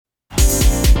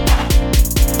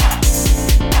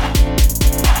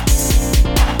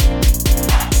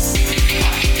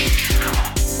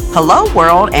Hello,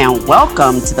 world, and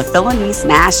welcome to the Philonise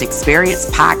Nash Experience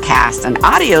Podcast, an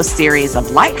audio series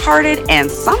of lighthearted and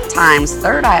sometimes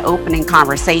third eye opening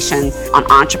conversations on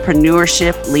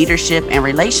entrepreneurship, leadership, and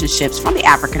relationships from the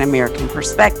African American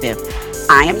perspective.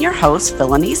 I am your host,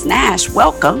 Philonise Nash.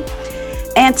 Welcome.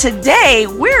 And today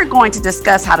we're going to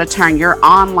discuss how to turn your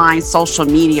online social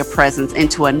media presence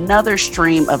into another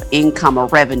stream of income or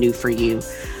revenue for you.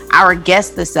 Our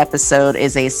guest this episode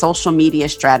is a social media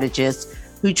strategist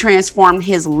who transformed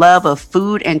his love of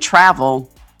food and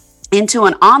travel into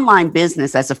an online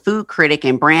business as a food critic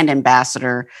and brand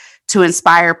ambassador to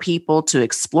inspire people to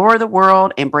explore the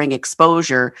world and bring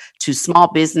exposure to small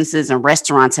businesses and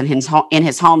restaurants in his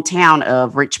hometown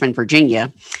of Richmond,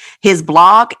 Virginia. His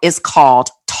blog is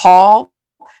called Tall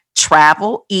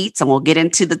Travel Eats, and we'll get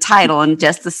into the title in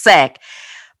just a sec.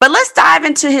 But let's dive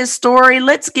into his story.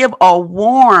 Let's give a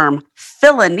warm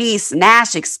Philonise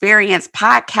Nash Experience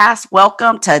Podcast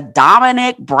welcome to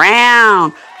Dominic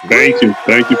Brown. Thank you.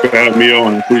 Thank you for having me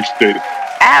on. I appreciate it.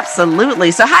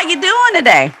 Absolutely. So how you doing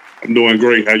today? I'm doing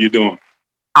great. How you doing?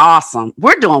 Awesome.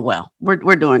 We're doing well.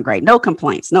 We're doing great. No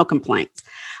complaints. No complaints.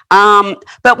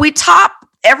 But we top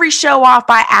every show off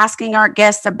by asking our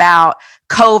guests about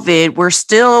COVID. We're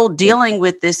still dealing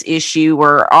with this issue.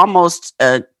 We're almost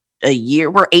a year.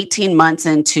 We're 18 months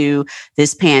into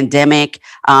this pandemic.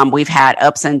 We've had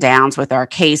ups and downs with our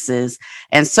cases.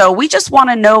 And so we just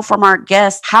want to know from our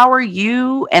guests, how are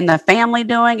you and the family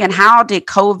doing? And how did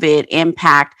COVID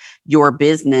impact your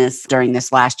business during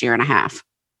this last year and a half?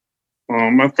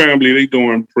 My family, they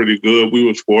doing pretty good. We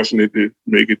was fortunate to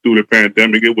make it through the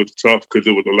pandemic. It was tough because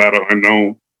there was a lot of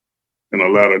unknown and a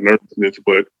lot of nervousness.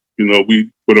 But,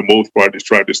 we, for the most part, just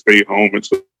tried to stay home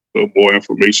until more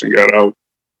information got out.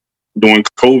 During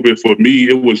COVID, for me,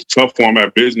 it was tough on my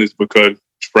business because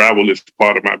travel is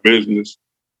part of my business.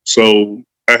 So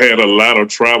I had a lot of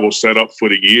travel set up for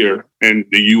the year in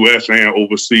the U.S. and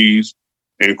overseas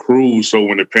and cruise. So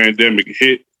when the pandemic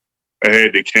hit, I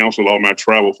had to cancel all my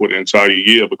travel for the entire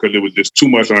year because it was just too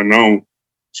much unknown.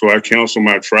 So I canceled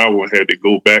my travel and had to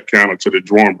go back kind of to the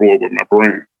drawing board with my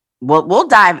brand. Well, we'll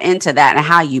dive into that and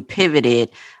how you pivoted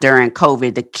during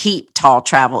COVID to keep Tall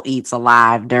Travel Eats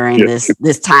alive during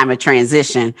this time of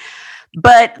transition.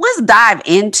 But let's dive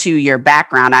into your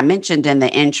background. I mentioned in the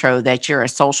intro that you're a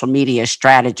social media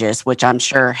strategist, which I'm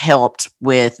sure helped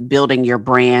with building your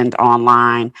brand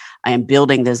online and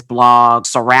building this blog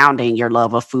surrounding your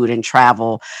love of food and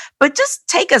travel. But just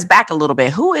take us back a little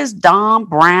bit. Who is Dom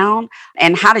Brown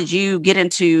and how did you get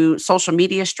into social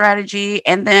media strategy?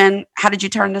 And then how did you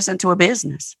turn this into a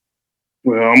business?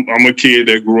 Well, I'm a kid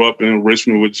that grew up in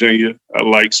Richmond, Virginia. I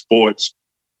like sports.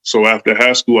 So after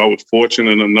high school, I was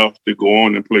fortunate enough to go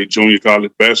on and play junior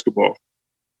college basketball.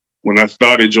 When I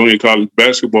started junior college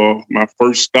basketball, my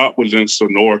first stop was in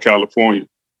Sonora, California,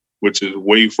 which is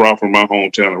way far from my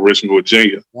hometown of Richmond,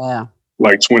 Virginia. Yeah.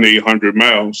 Like 2,800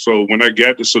 miles. So when I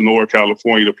got to Sonora,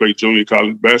 California to play junior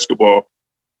college basketball,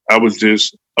 I was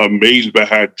just amazed by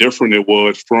how different it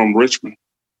was from Richmond.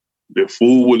 The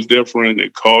food was different,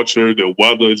 the culture, the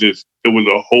weather, it was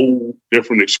a whole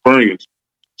different experience.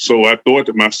 So I thought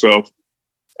to myself,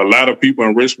 a lot of people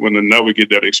in Richmond will never get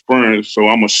that experience. So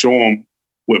I'm going to show them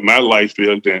what my life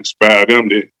is to inspire them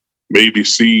to maybe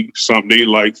see something they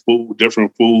like, food,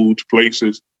 different foods,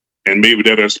 places, and maybe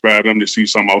that'll inspire them to see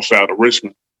something outside of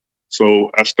Richmond. So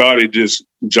I started just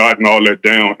jotting all that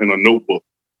down in a notebook.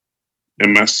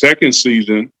 In my second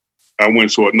season, I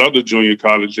went to another junior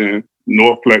college in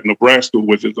North Platte, Nebraska,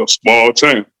 which is a small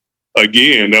town.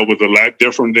 Again, that was a lot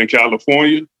different than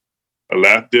California. A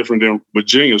lot different than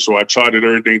Virginia. So I charted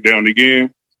everything down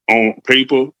again on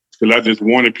paper because I just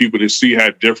wanted people to see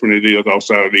how different it is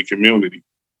outside of their community.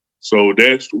 So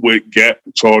that's what got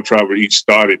Tall Travel Eats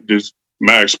started, just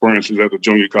my experiences as a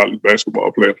junior college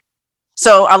basketball player.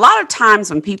 So a lot of times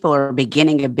when people are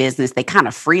beginning a business, they kind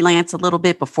of freelance a little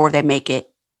bit before they make it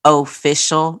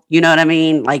official. You know what I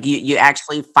mean? Like you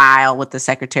actually file with the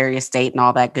Secretary of State and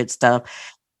all that good stuff.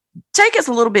 Take us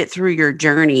a little bit through your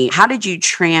journey. How did you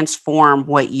transform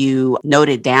what you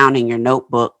noted down in your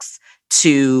notebooks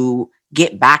to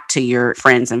get back to your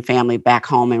friends and family back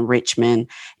home in Richmond?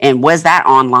 And was that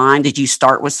online? Did you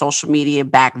start with social media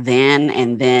back then?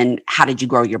 And then how did you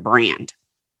grow your brand?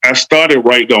 I started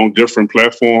right on different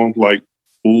platforms like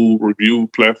food review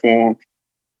platforms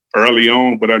early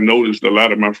on, but I noticed a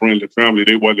lot of my friends and family,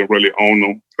 they wasn't really on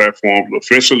them platforms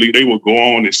officially. They would go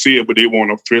on and see it, but they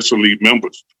weren't officially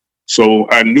members. So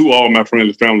I knew all my friends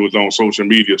and family was on social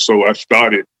media. So I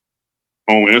started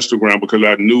on Instagram because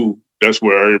I knew that's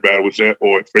where everybody was at,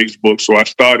 or Facebook. So I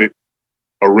started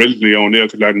originally on there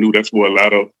because I knew that's where a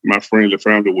lot of my friends and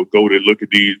family would go to look at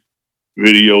these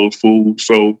videos, food.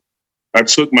 So I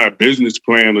took my business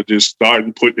plan of just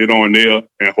starting putting it on there,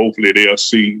 and hopefully they'll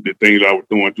see the things I was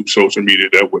doing through social media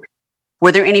that way.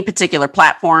 Were there any particular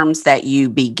platforms that you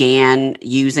began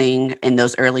using in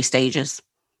those early stages?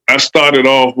 I started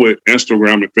off with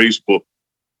Instagram and Facebook.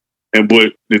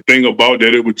 But the thing about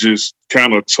that, it was just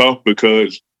kind of tough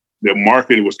because the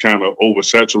market was kind of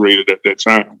oversaturated at that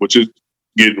time, which is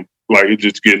getting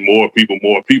more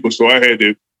people. So I had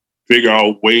to figure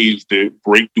out ways to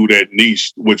break through that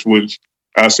niche, which was,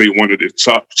 I say, one of the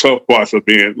tough parts of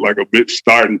being like a bit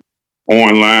starting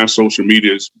online social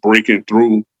media is breaking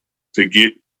through to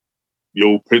get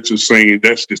your pictures seen.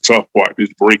 That's the tough part,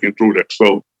 is breaking through that.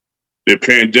 So the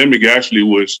pandemic actually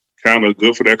was kind of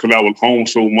good for that because I was home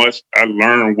so much. I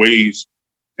learned ways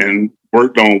and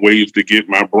worked on ways to get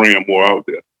my brand more out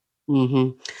there.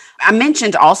 Mm-hmm. I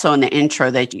mentioned also in the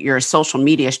intro that you're a social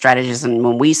media strategist. And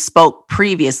when we spoke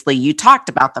previously, you talked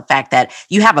about the fact that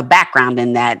you have a background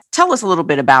in that. Tell us a little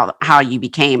bit about how you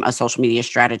became a social media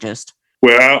strategist.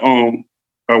 Well,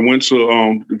 I went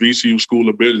to the VCU School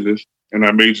of Business and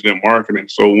I majored in marketing.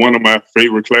 So one of my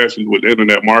favorite classes was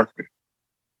internet marketing.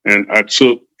 And I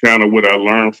took kind of what I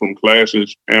learned from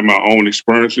classes and my own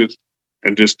experiences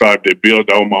and just started to build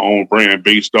out my own brand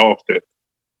based off that.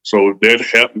 So that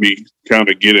helped me kind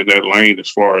of get in that lane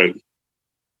as far as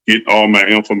getting all my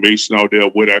information out there,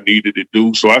 what I needed to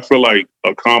do. So I feel like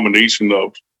a combination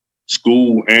of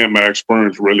school and my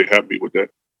experience really helped me with that.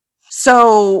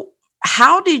 So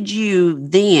how did you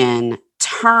then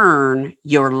turn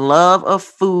your love of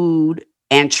food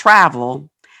and travel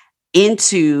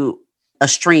into a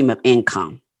stream of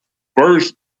income?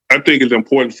 First, I think it's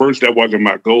important. First, that wasn't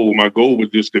my goal. My goal was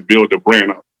just to build the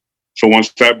brand up. So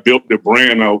once I built the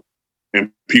brand out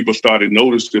and people started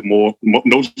noticing more,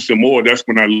 that's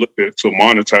when I looked at to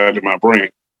monetizing my brand.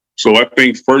 So I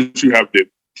think first you have to,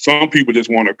 some people just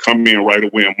want to come in right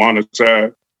away and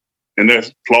monetize, and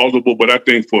that's plausible. But I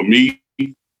think for me,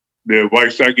 the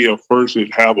advice I give first is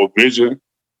have a vision,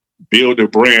 build the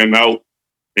brand out,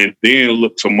 and then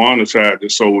look to monetize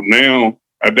it. So now,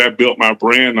 as I built my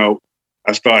brand out,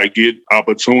 I started getting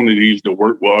opportunities to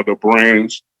work with other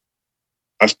brands.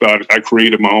 I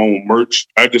created my own merch.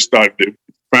 I just started to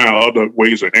find other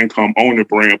ways of income on the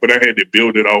brand, but I had to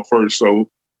build it out first. So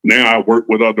now I work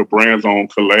with other brands on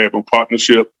collab and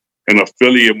partnership and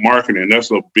affiliate marketing.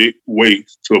 That's a big way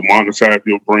to monetize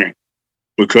your brand,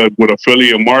 because with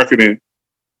affiliate marketing,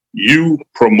 you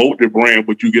promote the brand,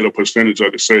 but you get a percentage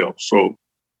of the sales. So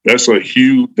that's a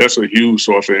huge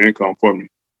source of income for me.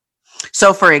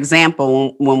 So, for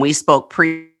example, when we spoke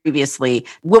previously,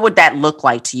 what would that look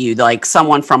like to you? Like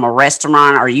someone from a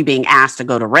restaurant, are you being asked to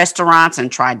go to restaurants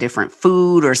and try different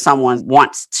food, or someone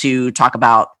wants to talk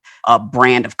about a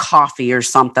brand of coffee or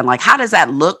something? Like, how does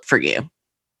that look for you?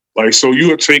 Like, so you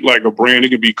would take like a brand, it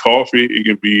could be coffee, it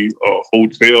could be a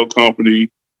hotel company,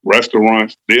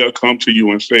 restaurants. They'll come to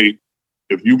you and say,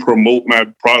 if you promote my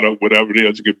product, whatever it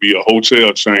is, it could be a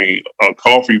hotel chain, a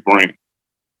coffee brand,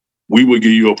 we will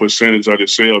give you a percentage of the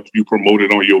sales if you promote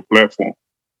it on your platform.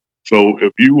 So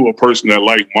if you are a person that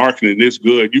like marketing this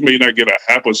good, you may not get a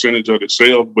half percentage of the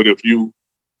sales, but if you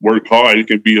work hard, it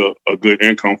can be a good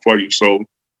income for you. So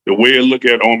the way I look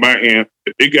at it on my end,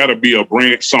 it got to be a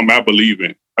brand, something I believe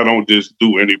in. I don't just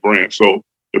do any brand. So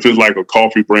if it's like a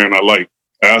coffee brand I like,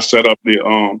 I set up the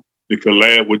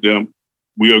collab with them.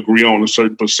 We agree on a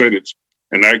certain percentage,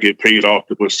 and I get paid off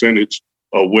the percentage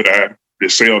of the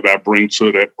sales I bring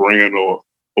to that brand or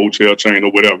hotel chain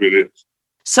or whatever it is.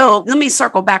 So let me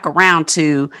circle back around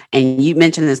to, and you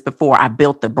mentioned this before, I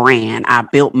built the brand. I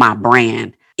built my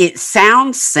brand. It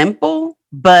sounds simple,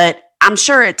 but I'm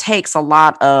sure it takes a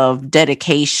lot of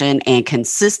dedication and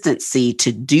consistency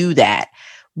to do that.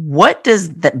 What does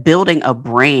that building a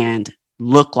brand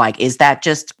look like? Is that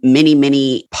just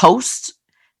many posts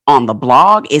on the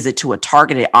blog? Is it to a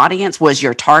targeted audience? Was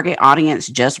your target audience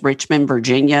just Richmond,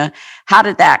 Virginia? How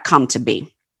did that come to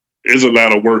be? It's a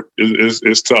lot of work.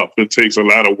 It's tough. It takes a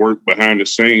lot of work behind the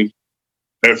scenes.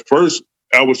 At first,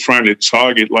 I was trying to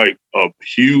target like a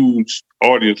huge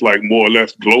audience, like more or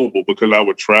less global, because I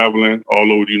was traveling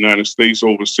all over the United States,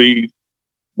 overseas.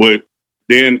 But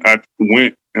then I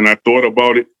went and I thought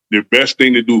about it. The best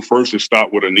thing to do first is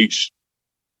start with a niche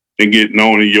and get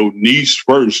known in your niche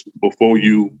first before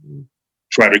you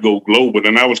try to go global.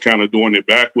 And I was kind of doing it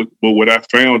backwards. But what I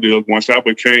found is once I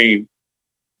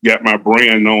got my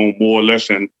brand known more or less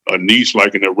in a niche,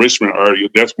 like in the Richmond area,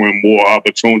 that's when more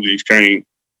opportunities came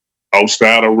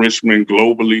outside of Richmond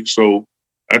globally. So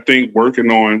I think working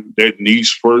on that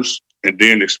niche first and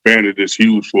then expanding is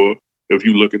huge for if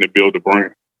you're looking to build a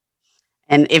brand.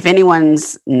 And if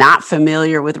anyone's not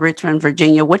familiar with Richmond,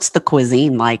 Virginia, what's the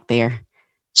cuisine like there?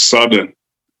 Southern,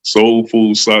 soul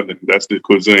food Southern. That's the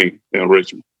cuisine in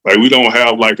Richmond. Like, we don't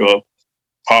have like a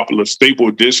popular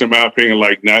staple dish, in my opinion.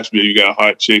 Like Nashville, you got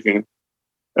hot chicken.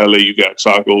 LA, you got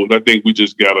tacos. I think we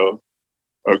just got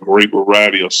a great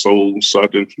variety of soul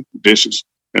Southern dishes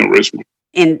in Richmond.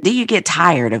 And do you get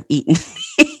tired of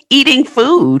eating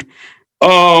food?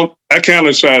 I kind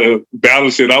of try to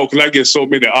balance it out because I get so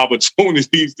many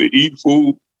opportunities to eat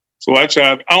food. So I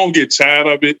don't get tired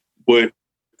of it, but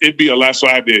it'd be a lot. So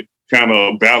I have to kind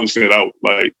of balance it out,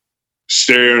 like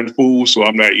sharing food. So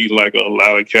I'm not eating like a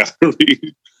lot of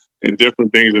calories and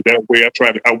different things. And that way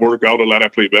I work out a lot. I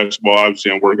play basketball,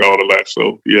 obviously, and work out a lot.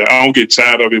 So yeah, I don't get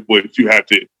tired of it, but you have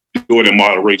to do it in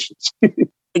moderation.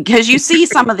 Because you see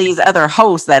some of these other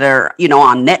hosts that are,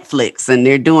 on Netflix, and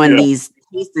they're doing these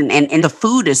and the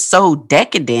food is so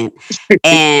decadent.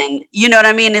 And you know what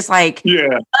I mean? It's like,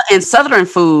 and Southern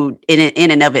food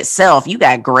in and of itself, you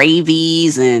got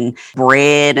gravies and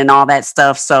bread and all that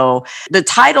stuff. So the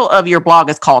title of your blog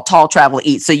is called Tall Travel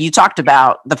Eats. So you talked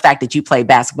about the fact that you play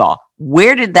basketball.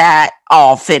 Where did that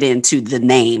all fit into the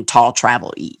name Tall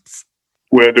Travel Eats?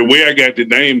 Well, the way I got the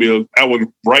name is I was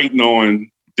writing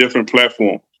on different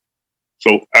platforms.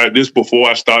 So this before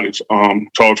I started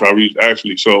Tall Travel Eats,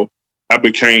 actually. So I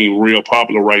became real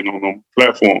popular writing on them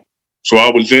platforms. So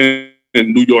I was in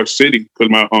New York City because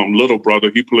my little brother,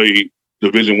 he played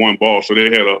Division I ball. So they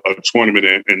had a tournament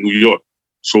in New York.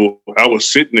 So I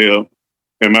was sitting there,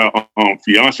 and my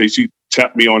fiance, she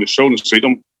tapped me on the shoulder and said,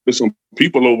 there's some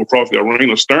people over across the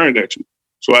arena staring at you.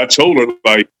 So I told her,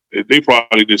 like, they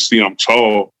probably just see I'm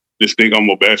tall, just think I'm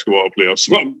a basketball player or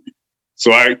something.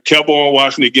 So I kept on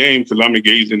watching the game because I'm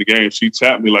engaged in the game. She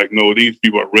tapped me like, no, these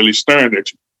people are really staring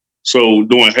at you. So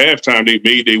during halftime, they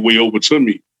made their way over to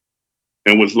me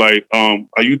and was like, are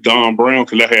you Don Brown?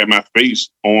 Because I had my face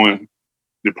on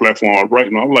the platform I was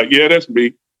writing on. I was like, yeah, that's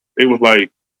me. They was like,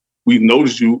 we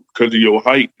noticed you because of your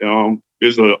height.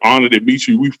 It's an honor to meet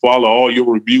you. We follow all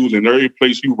your reviews and every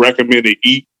place you recommend to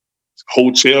eat,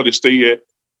 hotel to stay at.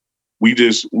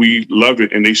 We love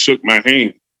it. And they shook my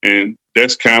hand. And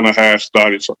that's kind of how I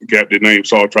started, got the name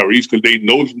Tall Travel Eats, because they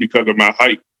noticed because of my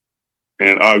height.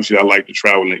 And obviously, I like to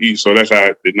travel and eat. So that's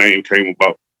how the name came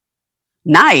about.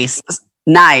 Nice.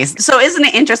 So isn't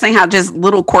it interesting how just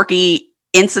little quirky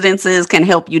incidences can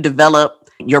help you develop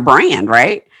your brand,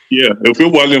 right? Yeah. If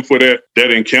it wasn't for that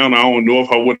encounter, I don't know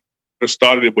if I would have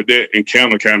started it, but that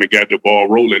encounter kind of got the ball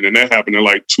rolling. And that happened in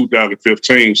like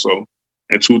 2015. So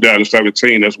in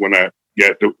 2017, that's when I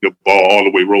got the ball all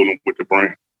the way rolling with the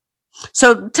brand.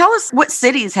 So tell us, what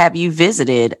cities have you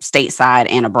visited stateside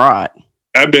and abroad?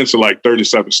 I've been to like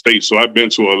 37 states. So I've been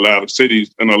to a lot of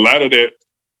cities, and a lot of that,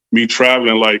 me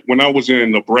traveling, like when I was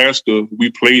in Nebraska,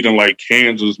 we played in like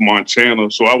Kansas, Montana.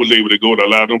 So I was able to go to a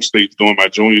lot of them states during my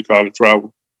junior college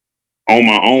travel. On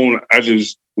my own, I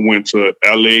just went to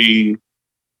LA,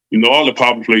 all the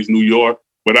popular places, New York,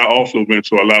 but I also went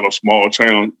to a lot of small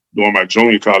towns during my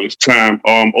junior college time.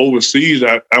 Overseas,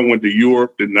 I went to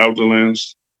Europe, the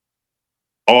Netherlands,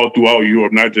 all throughout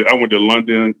Europe. Not just, I went to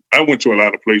London. I went to a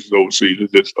lot of places overseas.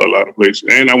 Just a lot of places,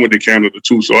 and I went to Canada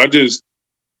too. So there's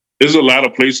a lot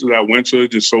of places I went to.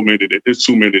 Just so many. It's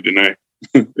too many to name.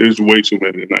 It's way too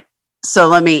many to name. So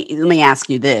let me ask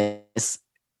you this: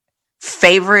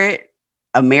 favorite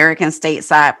American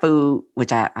stateside food,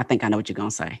 which I think I know what you're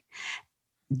gonna say.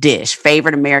 Dish,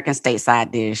 favorite American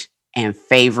stateside dish, and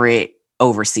favorite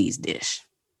overseas dish.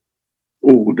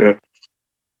 Oh, that's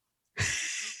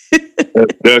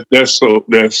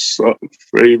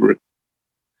favorite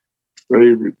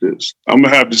dish. I'm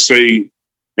gonna have to say,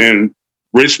 and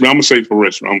Richmond. I'm gonna say for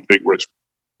Richmond. I'm gonna pick Richmond.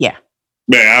 Yeah.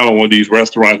 Man, I don't want these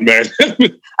restaurants, man.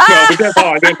 No, but that's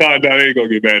hard. That's hard. I ain't gonna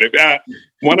get mad.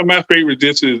 One of my favorite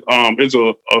dishes is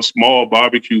a small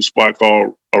barbecue spot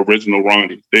called Original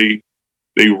Ronnie. They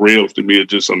ribs to me are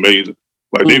just amazing.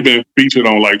 Like they've been featured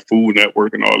on like Food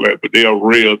Network and all that, but their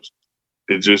ribs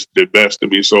is just the best to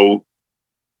me. So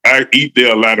I eat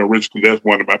there a lot of Richmond. That's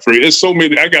one of my favorites. There's so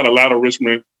many. I got a lot of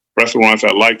Richmond restaurants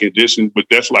I like in addition, but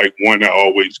that's like one I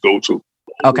always go to.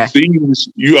 Okay.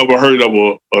 You ever heard of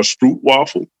a Stroop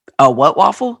waffle? A what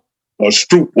waffle? A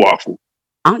Stroop waffle.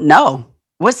 No.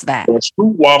 What's that? A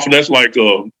Stroop waffle, that's like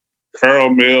a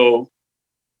caramel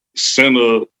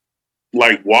center,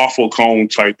 like waffle cone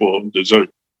type of dessert.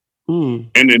 And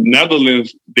in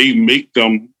Netherlands, they make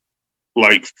them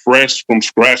like fresh from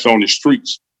scratch on the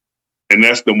streets. And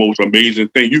that's the most amazing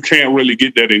thing. You can't really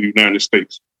get that in the United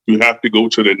States. You have to go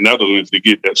to the Netherlands to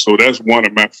get that. So that's one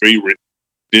of my favorite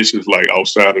dishes, like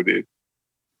outside of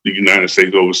the United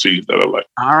States overseas that I like.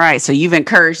 All right. So you've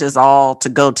encouraged us all to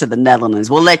go to the Netherlands.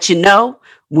 We'll let you know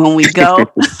when we go.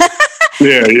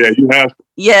 Yeah, you have to.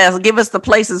 Yes, give us the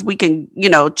places we can,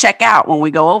 check out when we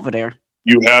go over there.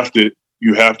 You have to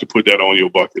put that on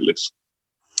your bucket list.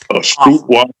 A scoop Awesome.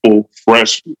 waffle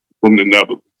fresh from the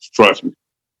Netherlands. Trust me.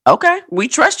 Okay, we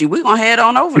trust you. We're going to head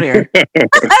on over there.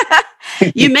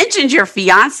 You mentioned your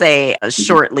fiance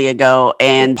shortly ago,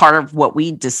 and part of what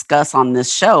we discuss on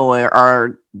this show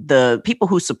are the people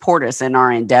who support us in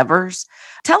our endeavors.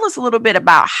 Tell us a little bit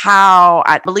about how,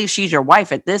 I believe she's your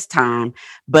wife at this time,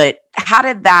 but how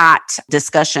did that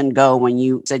discussion go when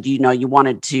you said, you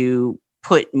wanted to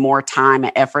put more time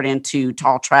and effort into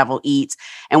Tall Travel Eats,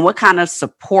 and what kind of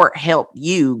support helped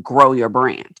you grow your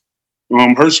brand?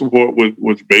 Her support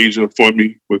was major for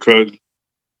me because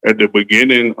at the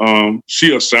beginning,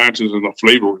 she a scientist and a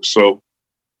flavorist, so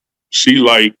she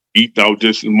like eat out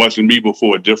just as much as me, but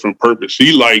for a different purpose.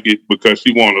 She like it because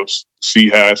she want to see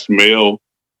how it smell,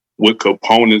 what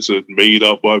components are made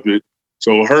up of it.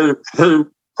 So her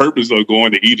purpose of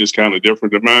going to eat is kind of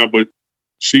different than mine, but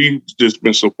she's just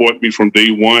been supporting me from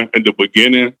day one. At the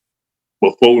beginning,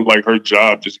 before like her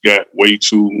job just got way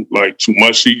too much,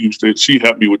 she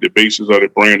helped me with the basis of the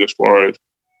brand as far as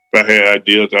if I had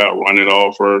ideas, I'd run it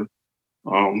off her.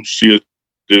 She'll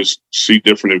just see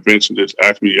different events and just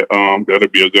ask me that'll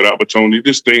be a good opportunity,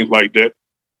 just things like that.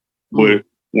 But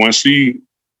once she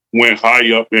went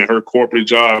high up in her corporate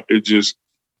job,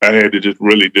 I had to just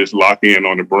really just lock in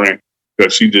on the brand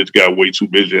because she just got way too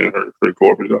busy in her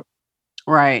corporate job.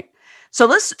 Right. So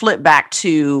let's flip back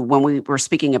to when we were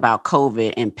speaking about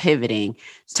COVID and pivoting.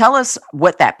 Tell us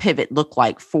what that pivot looked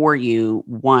like for you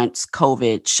once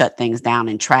COVID shut things down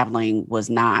and traveling was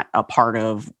not a part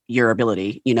of your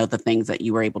ability, the things that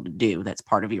you were able to do that's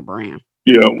part of your brand.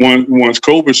 Yeah, once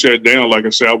COVID shut down, like I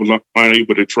said, I was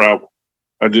unable to travel.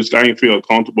 I didn't feel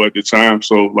comfortable at the time.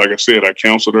 So like I said, I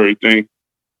canceled everything.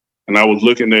 And I was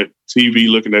looking at TV,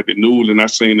 looking at the news, and I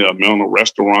seen the amount of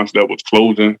restaurants that was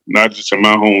closing, not just in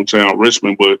my hometown,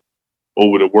 Richmond, but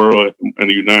over the world in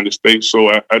the United States.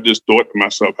 So I just thought to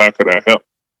myself, how could I help?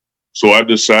 So I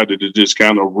decided to just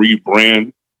kind of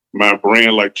rebrand my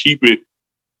brand, like keep it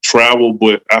travel,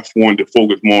 but I wanted to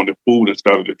focus more on the food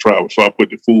instead of the travel. So I put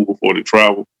the food before the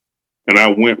travel. And I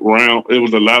went around. It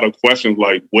was a lot of questions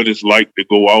like what it's like to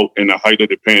go out in the height of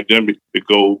the pandemic, to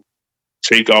go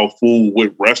take out food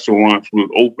with restaurants was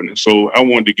opening. So I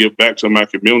wanted to give back to my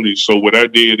community. So what I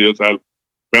did is I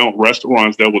found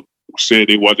restaurants that said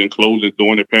they wasn't closing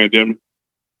during the pandemic.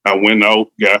 I went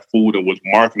out, got food, and was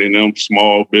marketing them,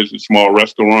 small business, small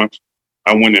restaurants.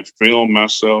 I went and filmed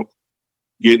myself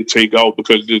getting takeout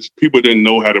because people didn't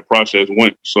know how the process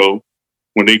went. So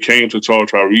when they came to Tall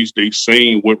Travel Eats, they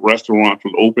seen what restaurants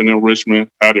was open in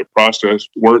Richmond, how the process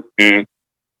worked, and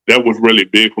that was really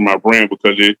big for my brand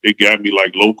because it got me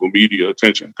like local media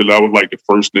attention because I was like the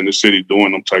first in the city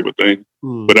doing them type of things.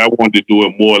 But I wanted to do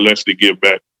it more or less to give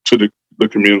back to the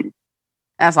community.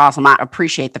 That's awesome. I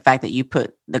appreciate the fact that you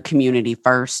put the community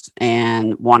first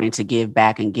and wanting to give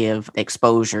back and give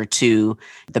exposure to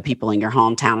the people in your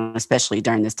hometown, especially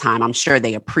during this time. I'm sure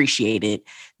they appreciated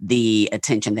the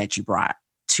attention that you brought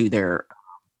to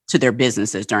their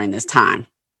businesses during this time.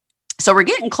 So we're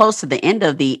getting close to the end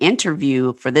of the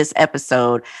interview for this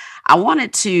episode. I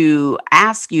wanted to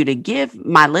ask you to give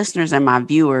my listeners and my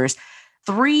viewers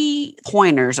 3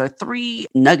 pointers or 3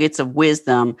 nuggets of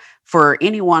wisdom for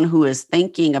anyone who is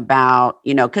thinking about,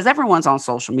 because everyone's on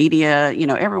social media,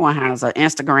 everyone has an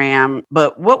Instagram,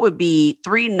 but what would be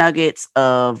 3 nuggets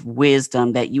of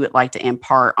wisdom that you would like to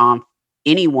impart on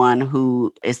anyone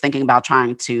who is thinking about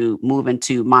trying to move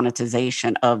into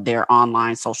monetization of their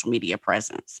online social media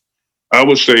presence? I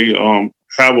would say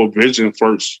have a vision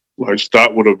first. Like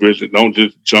start with a vision. Don't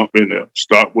just jump in there.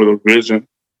 Start with a vision.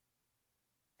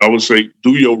 I would say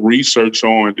do your research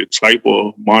on the type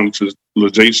of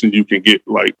monetization you can get,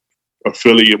 like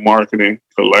affiliate marketing,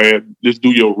 collab. Just do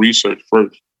your research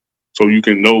first so you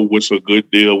can know what's a good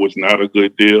deal, what's not a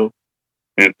good deal.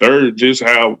 And third, just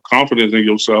have confidence in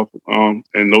yourself and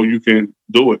know you can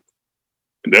do it.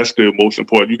 And that's the most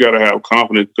important. You got to have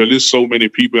confidence because there's so many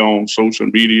people on social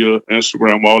media,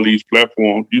 Instagram, all these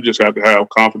platforms. You just have to have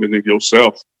confidence in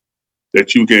yourself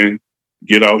that you can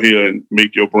get out here and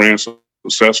make your brand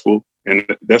successful. And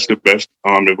that's the best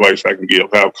advice I can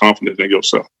give. Have confidence in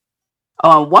yourself.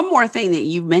 One more thing that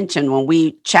you mentioned when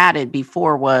we chatted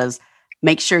before was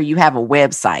make sure you have a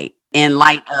website. In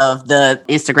light of the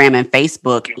Instagram and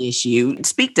Facebook issue,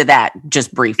 speak to that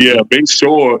just briefly. Yeah, make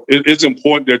sure it's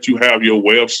important that you have your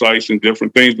websites and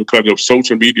different things because if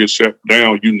social media shut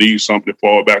down, you need something to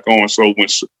fall back on. So when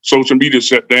social media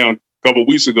shut down, couple of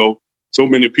weeks ago, so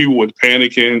many people was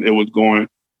panicking. It was going,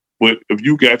 but if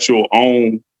you got your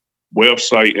own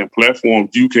website and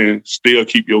platforms, you can still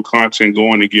keep your content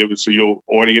going and give it to your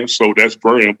audience. So that's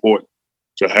very important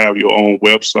to have your own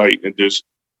website, and just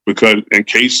because in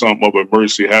case something of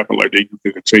emergency happen like that, you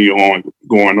can continue on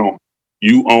going on.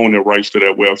 You own the rights to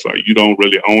that website. You don't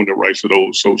really own the rights to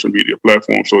those social media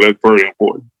platforms. So that's very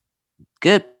important.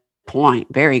 Good point.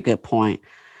 Very good point.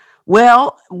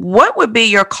 Well, what would be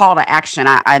your call to action?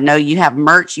 I know you have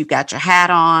merch, you've got your hat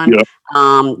on,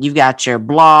 you've got your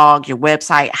blog, your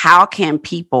website. How can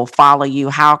people follow you?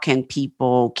 How can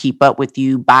people keep up with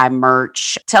you, buy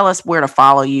merch? Tell us where to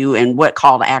follow you and what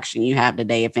call to action you have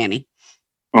today, if any.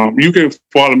 You can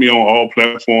follow me on all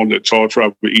platforms at Tall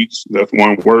Travel Eats. That's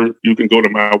one word. You can go to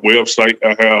my website.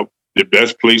 I have the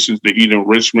best places to eat in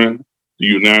Richmond, the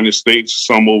United States,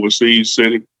 some overseas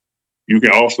city. You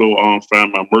can also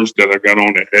find my merch that I got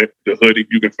on the hoodie.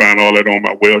 You can find all that on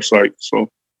my website. So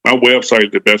my website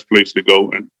is the best place to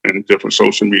go, and different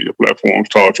social media platforms,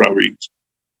 Tall Travel Eats.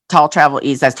 Tall Travel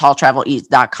Eats, that's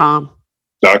talltraveleats.com?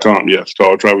 .com, yes,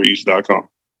 talltraveleats.com.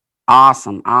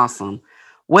 Awesome.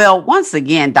 Well, once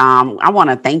again, Dom, I want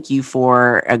to thank you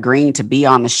for agreeing to be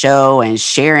on the show and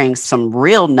sharing some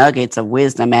real nuggets of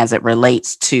wisdom as it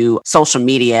relates to social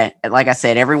media. Like I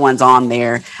said, everyone's on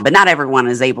there, but not everyone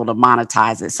is able to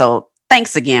monetize it. So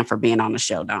thanks again for being on the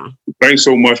show, Dom. Thanks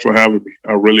so much for having me.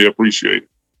 I really appreciate it.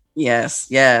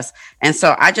 Yes. And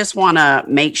so I just want to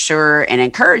make sure and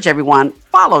encourage everyone,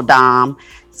 follow Dom.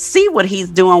 See what he's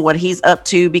doing, what he's up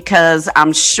to, because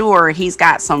I'm sure he's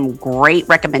got some great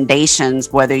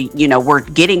recommendations, whether, we're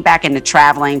getting back into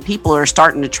traveling. People are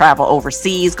starting to travel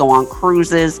overseas, go on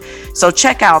cruises. So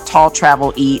check out Tall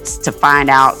Travel Eats to find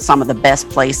out some of the best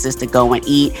places to go and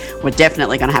eat. We're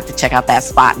definitely going to have to check out that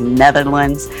spot in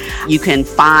Netherlands. You can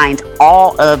find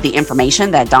all of the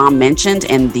information that Dom mentioned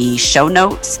in the show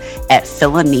notes at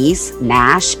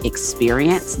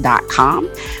PhilaniceNashExperience.com.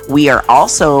 We are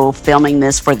also filming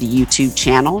this for the YouTube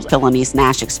channel, Philanice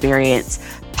Nash Experience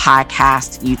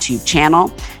Podcast YouTube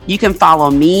channel. You can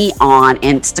follow me on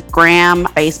Instagram,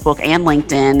 Facebook, and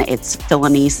LinkedIn. It's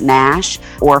Philanice Nash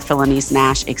or Philanice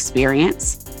Nash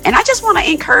Experience. And I just want to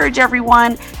encourage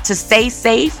everyone to stay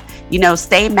safe.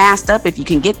 Stay masked up. If you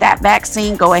can get that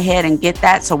vaccine, go ahead and get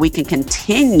that so we can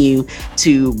continue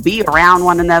to be around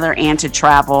one another and to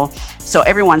travel. So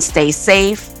everyone stay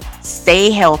safe, stay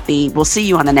healthy. We'll see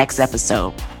you on the next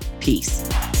episode. Peace.